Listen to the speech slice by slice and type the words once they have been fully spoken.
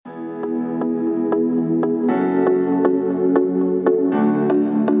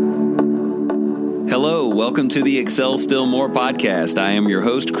welcome to the Excel Still More podcast. I am your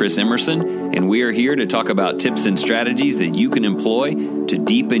host, Chris Emerson, and we are here to talk about tips and strategies that you can employ to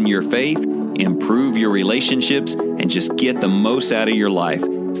deepen your faith, improve your relationships, and just get the most out of your life.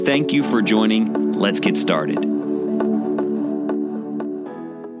 Thank you for joining. Let's get started.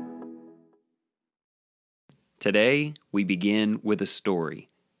 Today, we begin with a story.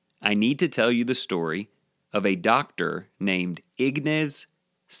 I need to tell you the story of a doctor named Ignaz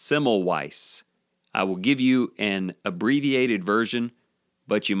Semmelweis. I will give you an abbreviated version,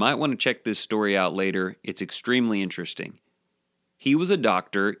 but you might want to check this story out later. It's extremely interesting. He was a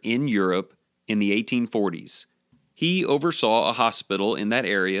doctor in Europe in the 1840s. He oversaw a hospital in that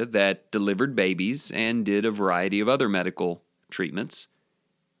area that delivered babies and did a variety of other medical treatments.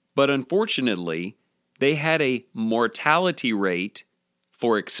 But unfortunately, they had a mortality rate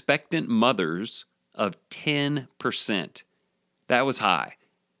for expectant mothers of 10%. That was high.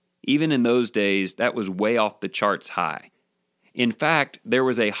 Even in those days, that was way off the charts high. In fact, there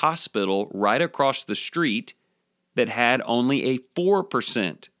was a hospital right across the street that had only a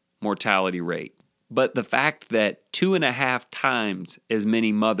 4% mortality rate. But the fact that 2.5 times as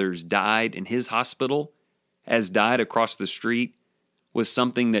many mothers died in his hospital as died across the street was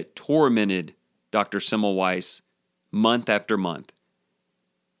something that tormented Dr. Semmelweis month after month.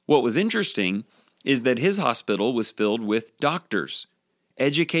 What was interesting is that his hospital was filled with doctors,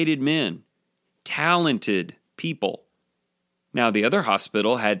 educated men, talented people. Now, the other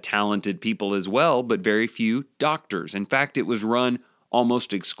hospital had talented people as well, but very few doctors. In fact, it was run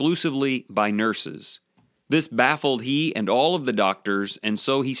almost exclusively by nurses. This baffled he and all of the doctors, and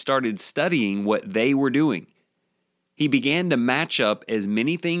so he started studying what they were doing. He began to match up as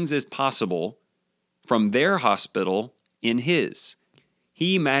many things as possible from their hospital in his.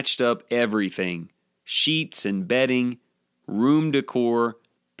 He matched up everything: sheets and bedding, room decor,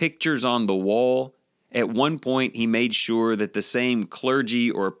 pictures on the wall. At one point, he made sure that the same clergy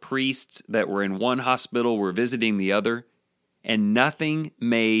or priests that were in one hospital were visiting the other, and nothing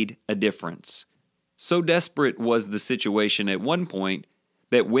made a difference. So desperate was the situation at one point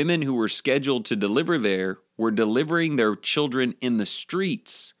that women who were scheduled to deliver there were delivering their children in the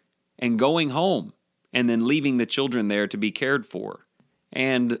streets and going home, and then leaving the children there to be cared for.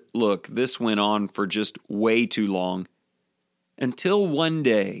 And look, this went on for just way too long, until one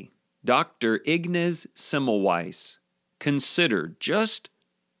day, Dr. Ignaz Semmelweis considered, just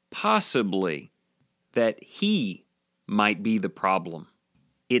possibly, that he might be the problem.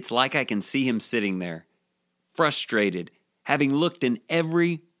 It's like I can see him sitting there, frustrated, having looked in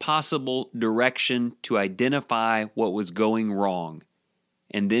every possible direction to identify what was going wrong.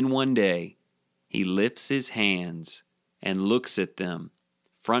 And then one day, he lifts his hands and looks at them,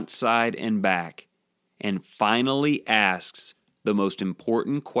 front, side, and back, and finally asks the most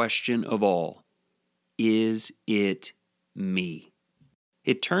important question of all: is it me?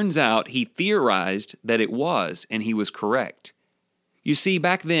 It turns out he theorized that it was, and he was correct. You see,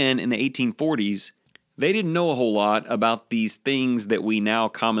 back then in the 1840s, they didn't know a whole lot about these things that we now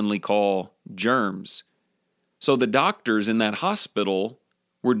commonly call germs. So the doctors in that hospital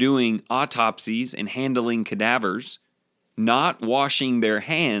were doing autopsies and handling cadavers, not washing their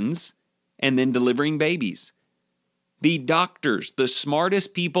hands, and then delivering babies. The doctors, the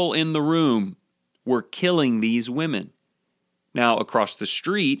smartest people in the room, were killing these women. Now, across the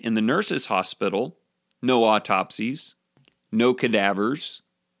street in the nurses' hospital, no autopsies, no cadavers,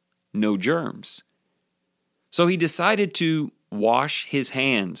 no germs. So he decided to wash his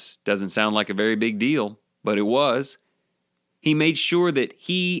hands. Doesn't sound like a very big deal, but it was. He made sure that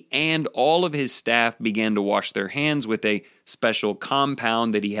he and all of his staff began to wash their hands with a special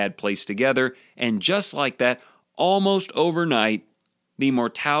compound that he had placed together, and just like that, almost overnight, the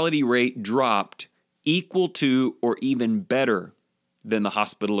mortality rate dropped equal to or even better than the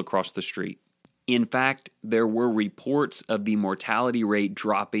hospital across the street. In fact, there were reports of the mortality rate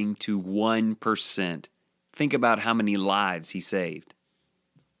dropping to 1%. Think about how many lives he saved.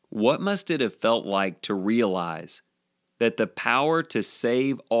 What must it have felt like to realize that the power to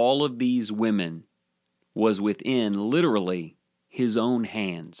save all of these women was within, literally, his own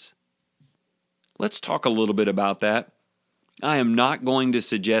hands? Let's talk a little bit about that. I am not going to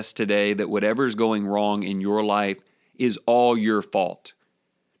suggest today that whatever's going wrong in your life is all your fault.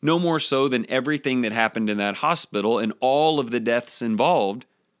 No more so than everything that happened in that hospital and all of the deaths involved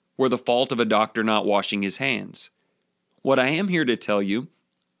were the fault of a doctor not washing his hands. What I am here to tell you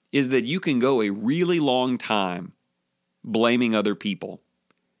is that you can go a really long time blaming other people,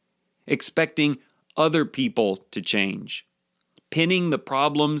 expecting other people to change, pinning the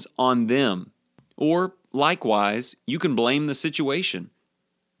problems on them, or likewise, you can blame the situation.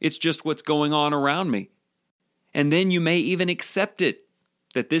 It's just what's going on around me. And then you may even accept it,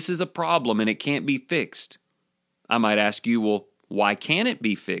 that this is a problem and it can't be fixed. I might ask you, well, why can't it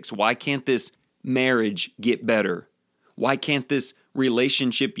be fixed? Why can't this marriage get better? Why can't this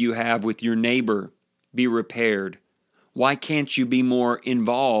relationship you have with your neighbor be repaired? Why can't you be more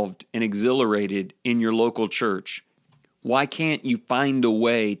involved and exhilarated in your local church? Why can't you find a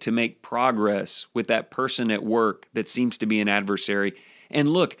way to make progress with that person at work that seems to be an adversary?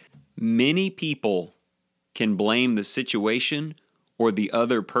 And look, many people can blame the situation or the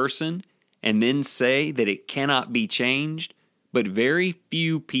other person and then say that it cannot be changed, but very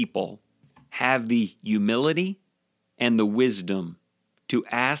few people have the humility and the wisdom to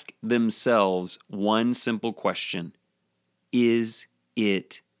ask themselves one simple question: is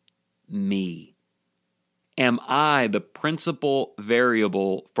it me? Am I the principal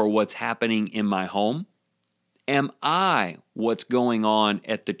variable for what's happening in my home? Am I what's going on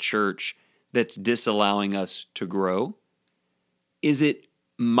at the church that's disallowing us to grow? Is it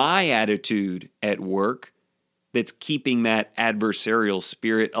my attitude at work that's keeping that adversarial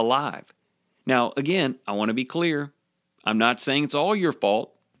spirit alive? Now, again, I want to be clear. I'm not saying it's all your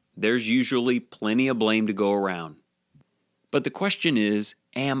fault. There's usually plenty of blame to go around. But the question is,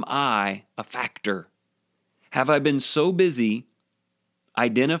 am I a factor? Have I been so busy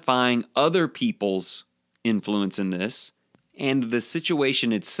identifying other people's influence in this and the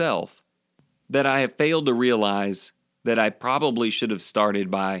situation itself that I have failed to realize that I probably should have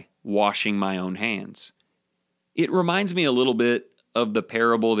started by washing my own hands? It reminds me a little bit of the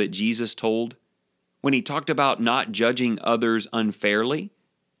parable that Jesus told when he talked about not judging others unfairly.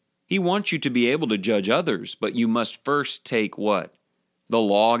 He wants you to be able to judge others, but you must first take what? The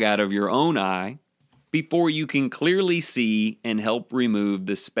log out of your own eye before you can clearly see and help remove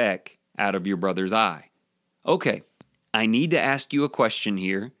the speck out of your brother's eye. Okay, I need to ask you a question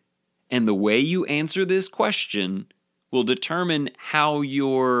here, and the way you answer this question will determine how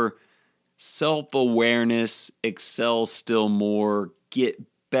your self-awareness, excel still more, get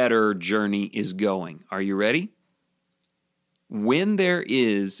better journey is going. Are you ready? When there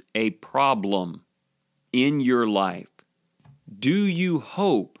is a problem in your life, do you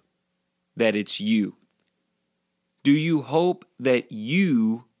hope that it's you? Do you hope that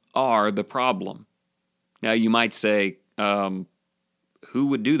you are the problem? Now you might say, who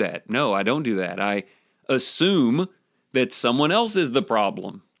would do that? No, I don't do that. I assume that someone else is the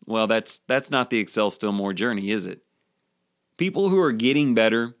problem. Well, that's not the Excel Still More journey, is it? People who are getting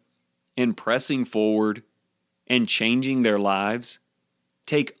better and pressing forward and changing their lives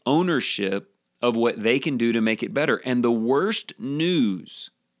take ownership of what they can do to make it better. And the worst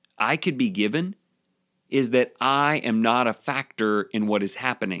news I could be given is that I am not a factor in what is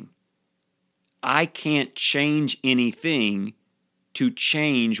happening. I can't change anything to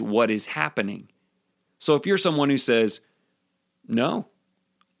change what is happening. So if you're someone who says, no,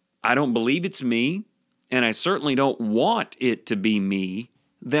 I don't believe it's me, and I certainly don't want it to be me,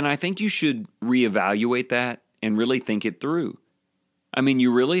 then I think you should reevaluate that and really think it through. I mean,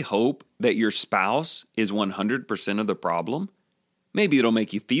 you really hope that your spouse is 100% of the problem? Maybe it'll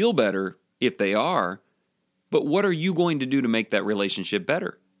make you feel better if they are, but what are you going to do to make that relationship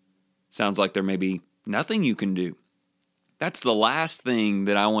better? Sounds like there may be nothing you can do. That's the last thing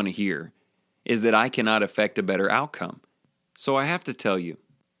that I want to hear, is that I cannot affect a better outcome. So I have to tell you,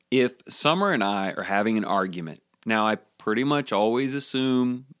 if Summer and I are having an argument, now I pretty much always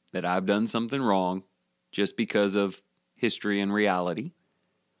assume that I've done something wrong just because of history and reality.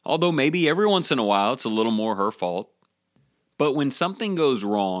 Although maybe every once in a while it's a little more her fault. But when something goes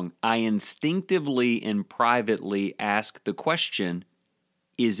wrong, I instinctively and privately ask the question,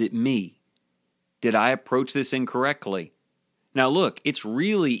 is it me? Did I approach this incorrectly? Now look, it's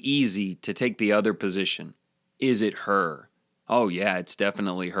really easy to take the other position. Is it her? Oh yeah, it's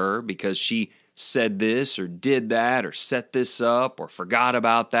definitely her because she said this or did that or set this up or forgot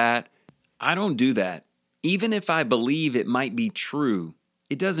about that. I don't do that. Even if I believe it might be true,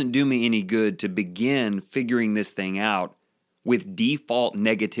 it doesn't do me any good to begin figuring this thing out with default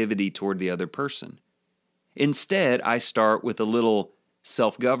negativity toward the other person. Instead, I start with a little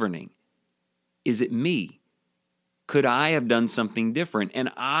self-governing. Is it me? Could I have done something different?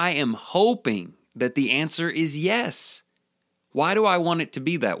 And I am hoping that the answer is yes. Why do I want it to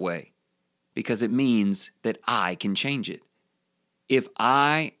be that way? Because it means that I can change it. If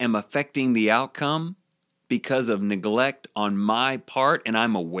I am affecting the outcome because of neglect on my part and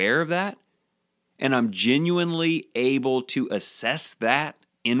I'm aware of that, and I'm genuinely able to assess that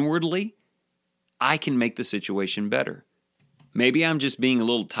inwardly, I can make the situation better. Maybe I'm just being a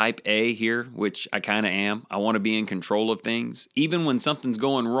little type A here, which I kind of am. I want to be in control of things. Even when something's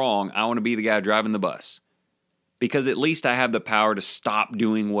going wrong, I want to be the guy driving the bus. because at least I have the power to stop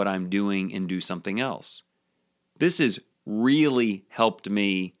doing what I'm doing and do something else. This has really helped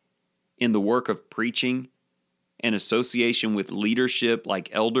me in the work of preaching and association with leadership like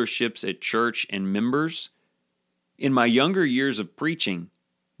elderships at church and members. In my younger years of preaching,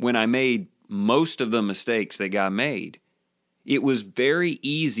 when I made most of the mistakes that got made, it was very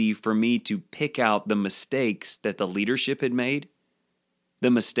easy for me to pick out the mistakes that the leadership had made,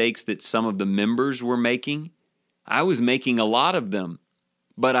 the mistakes that some of the members were making. I was making a lot of them,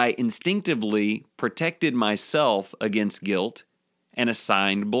 but I instinctively protected myself against guilt and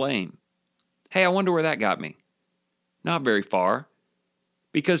assigned blame. Hey, I wonder where that got me. Not very far,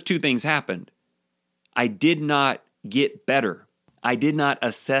 because two things happened. I did not get better. I did not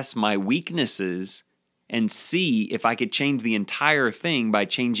assess my weaknesses and see if I could change the entire thing by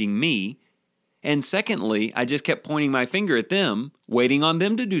changing me. And secondly, I just kept pointing my finger at them, waiting on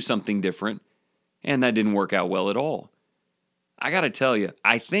them to do something different, and that didn't work out well at all. I got to tell you,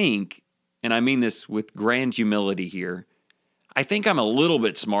 I think, and I mean this with grand humility here, I think I'm a little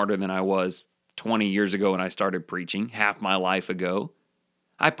bit smarter than I was 20 years ago when I started preaching, half my life ago.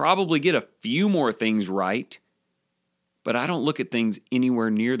 I probably get a few more things right, but I don't look at things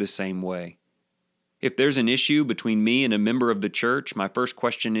anywhere near the same way. If there's an issue between me and a member of the church, my first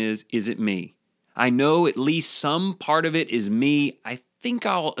question is it me? I know at least some part of it is me. I think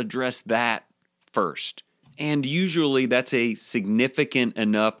I'll address that first. And usually that's a significant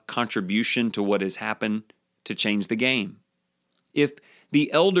enough contribution to what has happened to change the game. If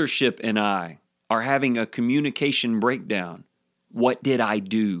the eldership and I are having a communication breakdown, what did I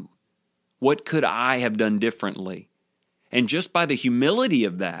do? What could I have done differently? And just by the humility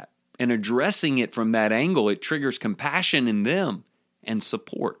of that and addressing it from that angle, it triggers compassion in them and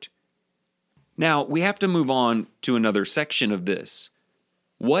support. Now, we have to move on to another section of this.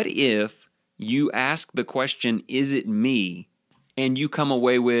 What if you ask the question, is it me? And you come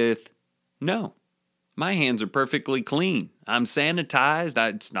away with, no, my hands are perfectly clean. I'm sanitized.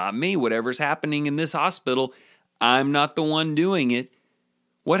 It's not me. Whatever's happening in this hospital, I'm not the one doing it.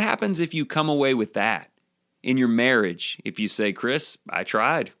 What happens if you come away with that? In your marriage, if you say, Chris, I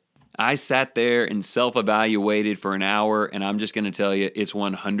tried. I sat there and self-evaluated for an hour, and I'm just going to tell you, it's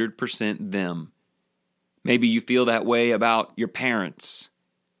 100% them. Maybe you feel that way about your parents.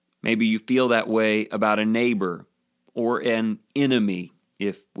 Maybe you feel that way about a neighbor or an enemy,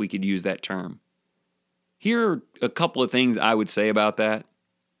 if we could use that term. Here are a couple of things I would say about that.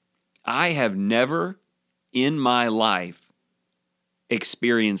 I have never in my life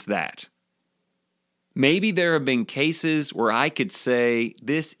experienced that. Maybe there have been cases where I could say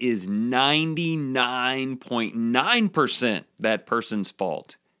this is 99.9% that person's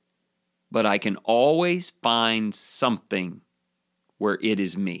fault. But I can always find something where it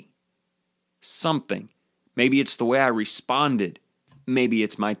is me. Something. Maybe it's the way I responded. Maybe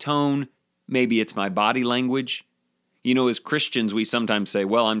it's my tone. Maybe it's my body language. You know, as Christians, we sometimes say,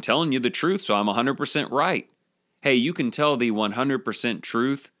 well, I'm telling you the truth, so I'm 100% right. Hey, you can tell the 100%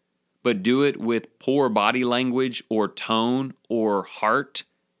 truth, but do it with poor body language or tone or heart,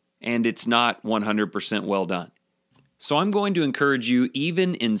 and it's not 100% well done. So I'm going to encourage you,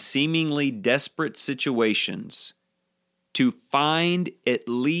 even in seemingly desperate situations, to find at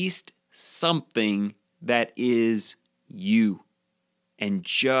least something that is you, and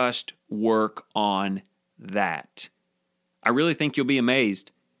just work on that. I really think you'll be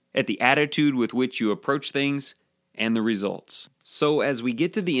amazed at the attitude with which you approach things and the results. So as we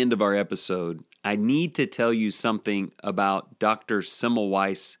get to the end of our episode, I need to tell you something about Dr.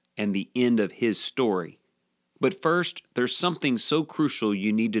 Semmelweis and the end of his story. But first, there's something so crucial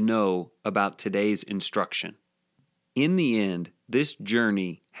you need to know about today's instruction. In the end, this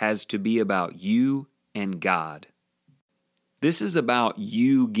journey has to be about you and God. This is about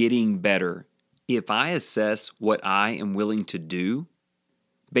you getting better. If I assess what I am willing to do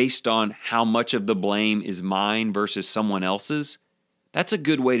based on how much of the blame is mine versus someone else's, that's a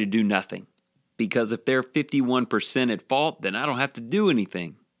good way to do nothing. Because if they're 51% at fault, then I don't have to do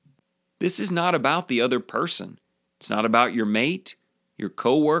anything. This is not about the other person. It's not about your mate, your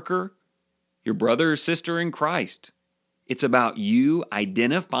coworker, your brother or sister in Christ. It's about you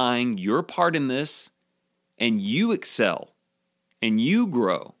identifying your part in this, and you excel, and you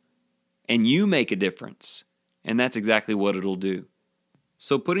grow, and you make a difference. And that's exactly what it'll do.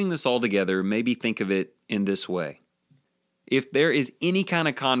 So putting this all together, maybe think of it in this way. If there is any kind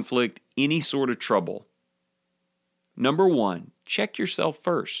of conflict, any sort of trouble, number one, check yourself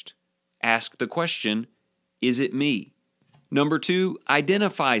first. Ask the question, is it me? Number two,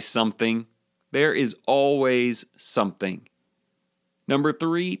 identify something. There is always something. Number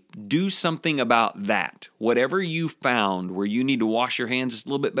 3, do something about that. Whatever you found where you need to wash your hands just a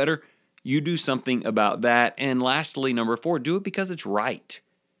little bit better, you do something about that. And lastly, number 4, do it because it's right.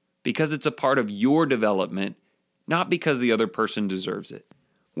 Because it's a part of your development, not because the other person deserves it.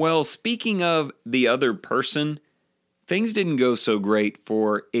 Well, speaking of the other person, things didn't go so great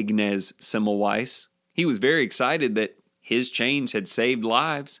for Ignaz Semmelweis. He was very excited that his change had saved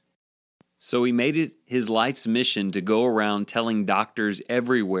lives. So he made it his life's mission to go around telling doctors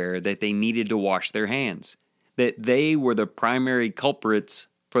everywhere that they needed to wash their hands, that they were the primary culprits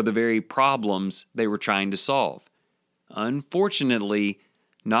for the very problems they were trying to solve. Unfortunately,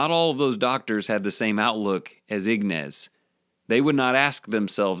 not all of those doctors had the same outlook as Ignaz. They would not ask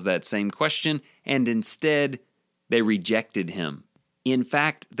themselves that same question, and instead, they rejected him. In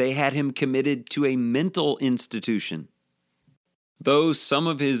fact, they had him committed to a mental institution. Though some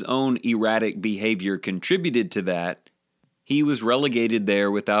of his own erratic behavior contributed to that, he was relegated there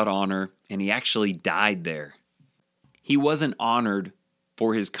without honor, and he actually died there. He wasn't honored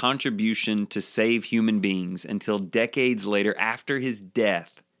for his contribution to save human beings until decades later after his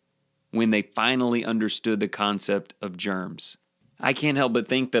death, when they finally understood the concept of germs. I can't help but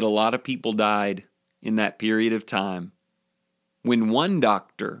think that a lot of people died in that period of time when one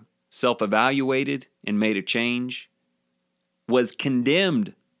doctor self-evaluated and made a change, was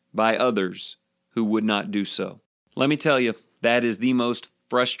condemned by others who would not do so. Let me tell you, that is the most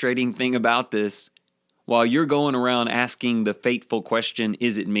frustrating thing about this. While you're going around asking the fateful question,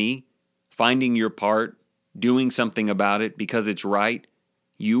 is it me? Finding your part, doing something about it because it's right,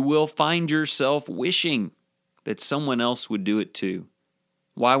 you will find yourself wishing that someone else would do it too.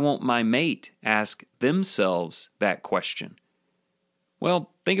 Why won't my mate ask themselves that question?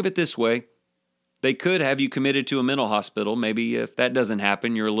 Well, think of it this way. They could have you committed to a mental hospital. Maybe if that doesn't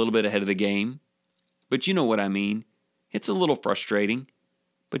happen, you're a little bit ahead of the game. But you know what I mean. It's a little frustrating.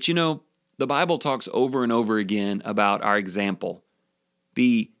 But you know, the Bible talks over and over again about our example,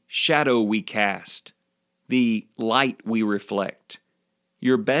 the shadow we cast, the light we reflect.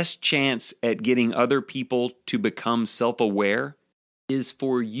 Your best chance at getting other people to become self-aware is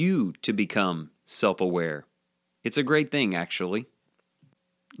for you to become self-aware. It's a great thing, actually.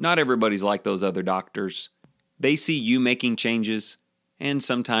 Not everybody's like those other doctors. They see you making changes, and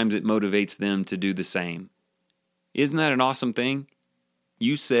sometimes it motivates them to do the same. Isn't that an awesome thing?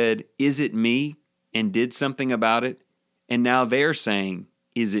 You said, "Is it me?" and did something about it, and now they're saying,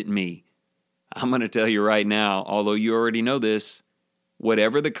 "Is it me?" I'm going to tell you right now, although you already know this,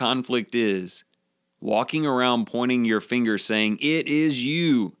 whatever the conflict is, walking around pointing your finger saying, "It is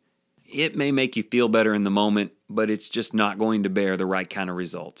you," it may make you feel better in the moment, but it's just not going to bear the right kind of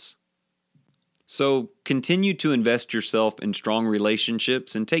results. So continue to invest yourself in strong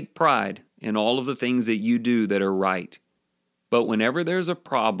relationships and take pride in all of the things that you do that are right. But whenever there's a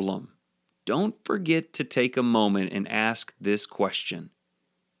problem, don't forget to take a moment and ask this question: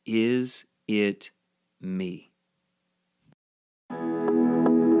 is it me?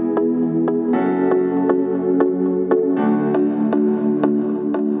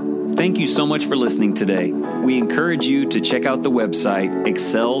 Thank you so much for listening today. We encourage you to check out the website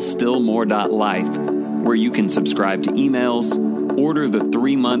excelstillmore.life, where you can subscribe to emails, order the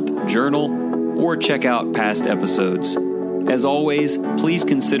 3-month journal, or check out past episodes. As always, please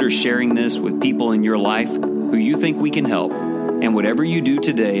consider sharing this with people in your life who you think we can help. And whatever you do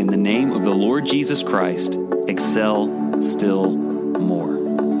today, in the name of the Lord Jesus Christ, excel still more.